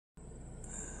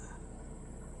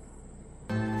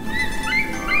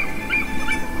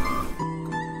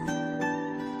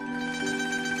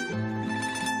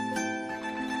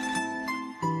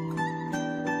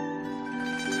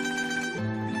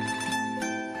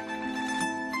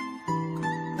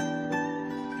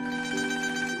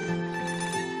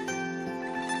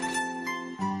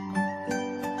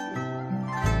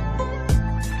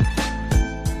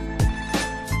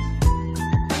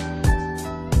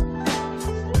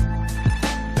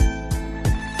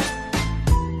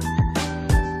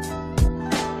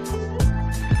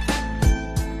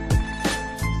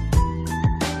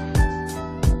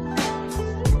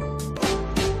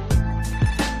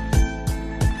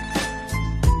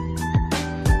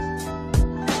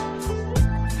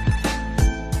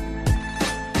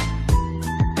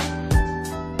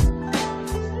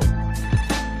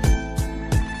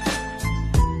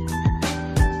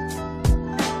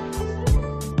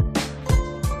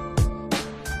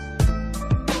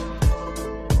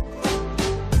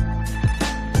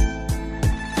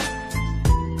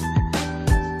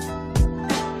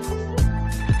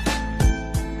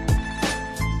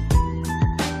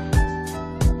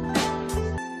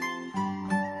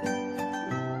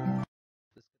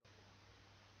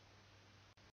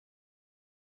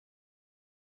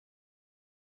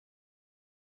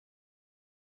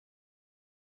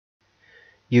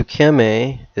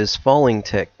Ukemi is falling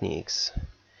techniques.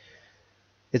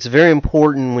 It's very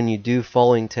important when you do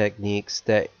falling techniques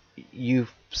that you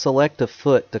select a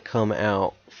foot to come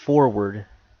out forward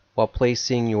while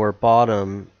placing your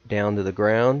bottom down to the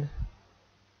ground,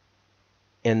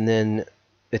 and then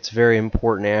it's very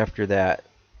important after that.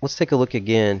 Let's take a look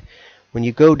again. When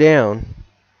you go down,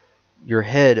 your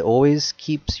head always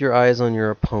keeps your eyes on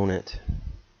your opponent.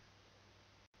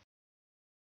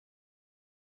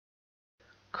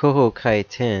 Koho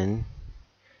Kaiten,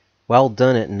 while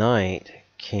done at night,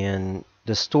 can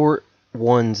distort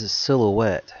one's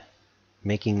silhouette,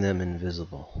 making them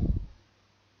invisible.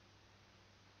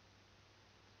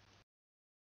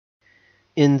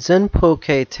 In Zenpo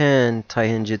Kaiten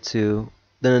Taihenjutsu,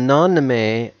 the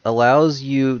Naname allows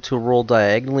you to roll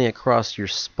diagonally across your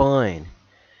spine.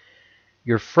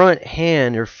 Your front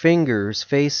hand or fingers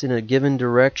face in a given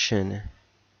direction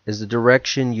is the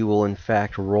direction you will in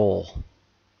fact roll.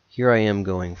 Here I am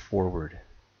going forward.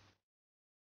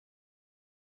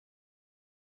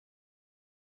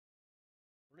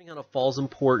 Learning how to fall is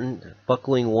important.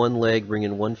 Buckling one leg,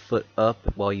 bringing one foot up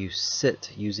while you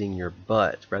sit using your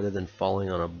butt rather than falling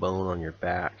on a bone on your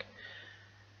back.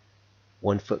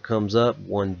 One foot comes up,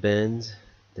 one bends.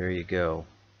 There you go.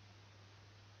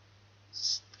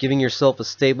 Giving yourself a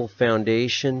stable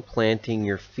foundation, planting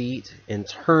your feet, and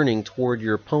turning toward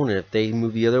your opponent. If they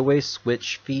move the other way,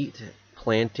 switch feet,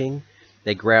 planting.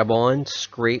 They grab on,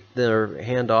 scrape their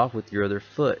hand off with your other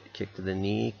foot. Kick to the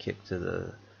knee, kick to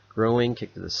the groin,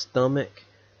 kick to the stomach,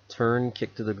 turn,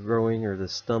 kick to the groin or the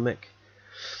stomach.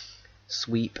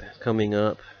 Sweep coming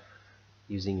up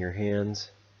using your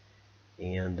hands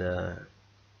and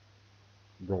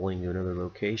rolling to another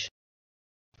location.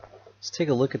 Let's take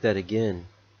a look at that again.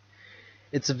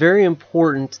 It's very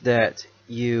important that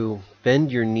you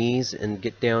bend your knees and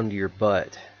get down to your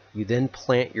butt. You then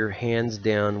plant your hands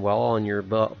down while on your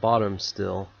bottom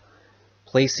still,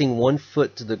 placing one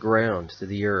foot to the ground, to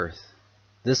the earth.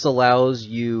 This allows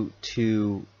you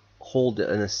to hold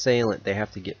an assailant. They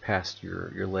have to get past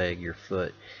your leg, your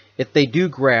foot. If they do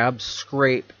grab,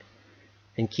 scrape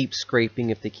and keep scraping.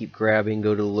 If they keep grabbing,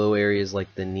 go to low areas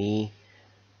like the knee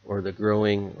or the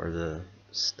groin or the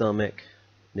stomach,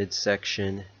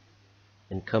 midsection,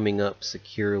 and coming up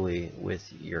securely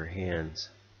with your hands.